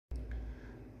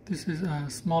This is a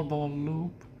small bowel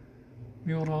loop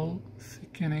mural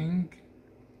thickening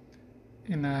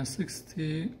in a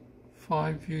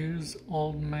 65 years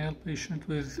old male patient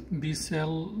with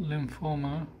B-cell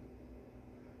lymphoma.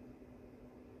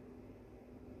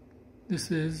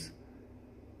 This is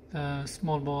the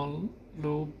small bowel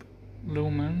loop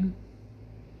lumen,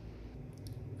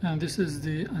 and this is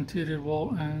the anterior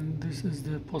wall, and this is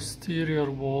the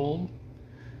posterior wall.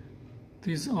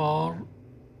 These are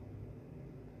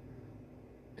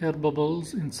air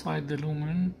bubbles inside the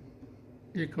lumen,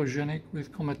 echogenic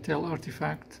with comet tail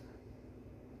artifact.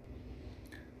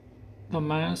 The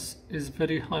mass is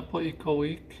very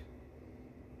hypoechoic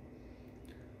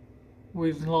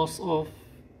with loss of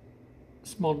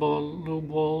small bowel loop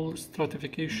wall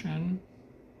stratification.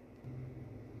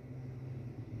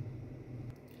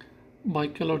 By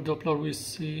color Doppler we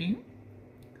see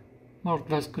marked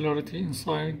vascularity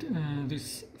inside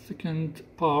this thickened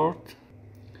part.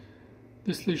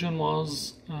 This lesion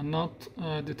was not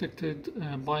detected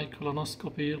by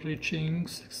colonoscopy, reaching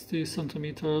 60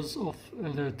 centimeters of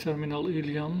the terminal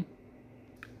ileum.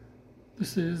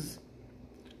 This is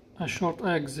a short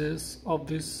axis of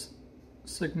this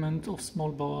segment of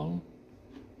small bowel.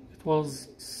 It was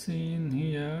seen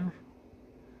here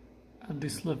at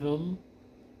this level,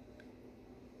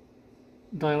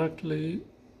 directly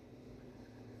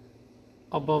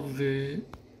above the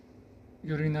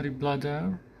urinary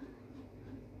bladder.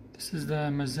 This is the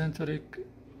mesenteric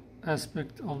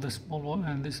aspect of the small bowel,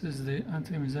 and this is the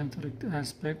antimesenteric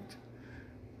aspect.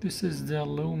 This is the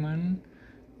lumen,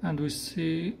 and we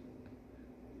see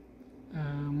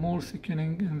more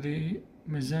thickening in the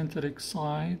mesenteric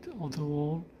side of the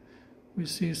wall. We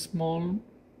see small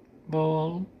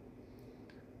bowel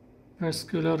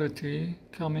vascularity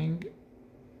coming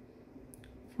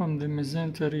from the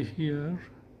mesentery here.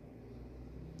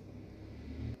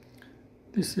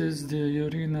 This is the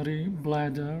urinary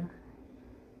bladder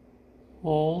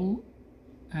wall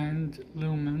and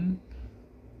lumen.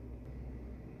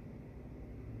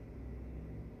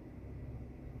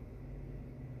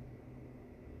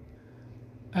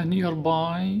 A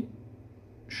nearby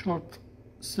short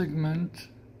segment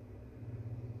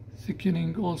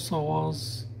thickening also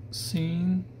was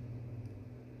seen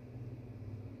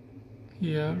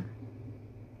here.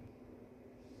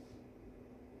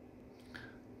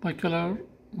 By color,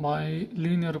 by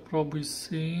linear probe, we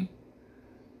see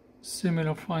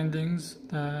similar findings.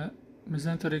 The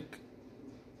mesenteric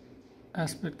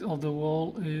aspect of the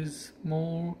wall is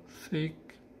more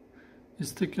thick,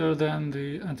 is thicker than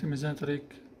the antimesenteric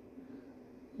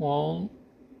wall,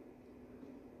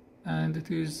 and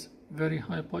it is very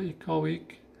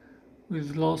hypoechoic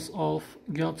with loss of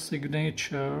gut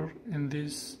signature in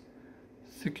this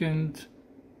thickened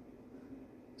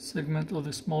segment of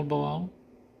the small bowel.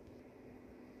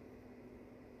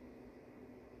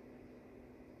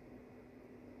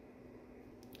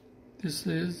 This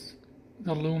is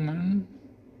the lumen.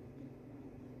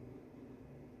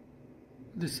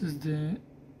 This is the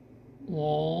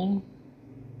wall.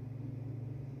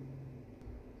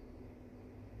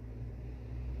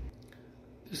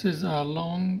 This is a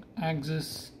long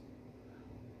axis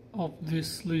of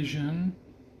this lesion.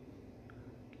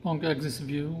 Long axis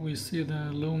view. We see the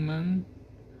lumen,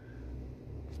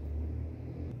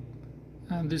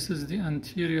 and this is the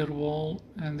anterior wall,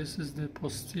 and this is the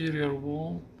posterior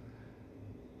wall.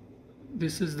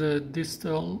 This is the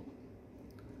distal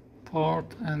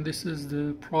part, and this is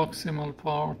the proximal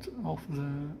part of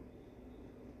the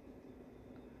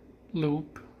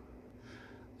loop.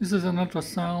 This is an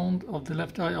ultrasound of the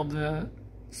left eye of the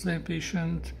same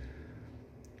patient.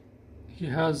 He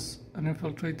has an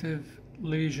infiltrative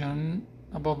lesion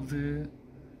above the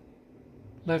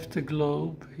left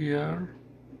globe here,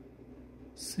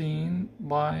 seen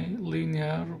by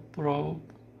linear probe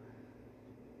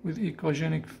with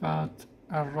echogenic fat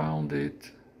around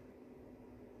it.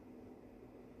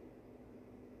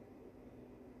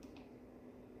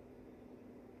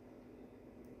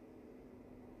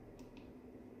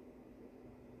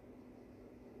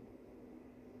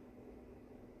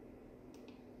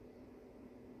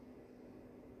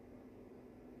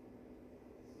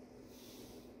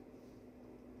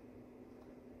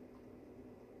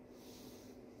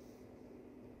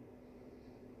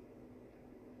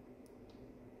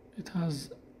 It has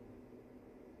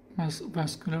mass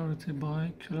vascularity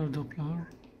by color Doppler.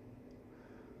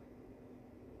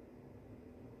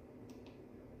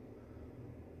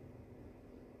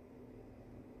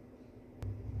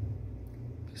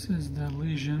 This is the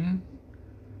lesion,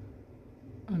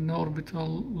 an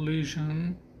orbital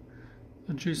lesion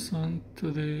adjacent to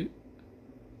the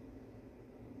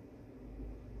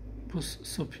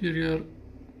superior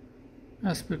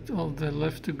aspect of the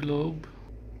left globe,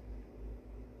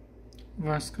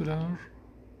 vascular,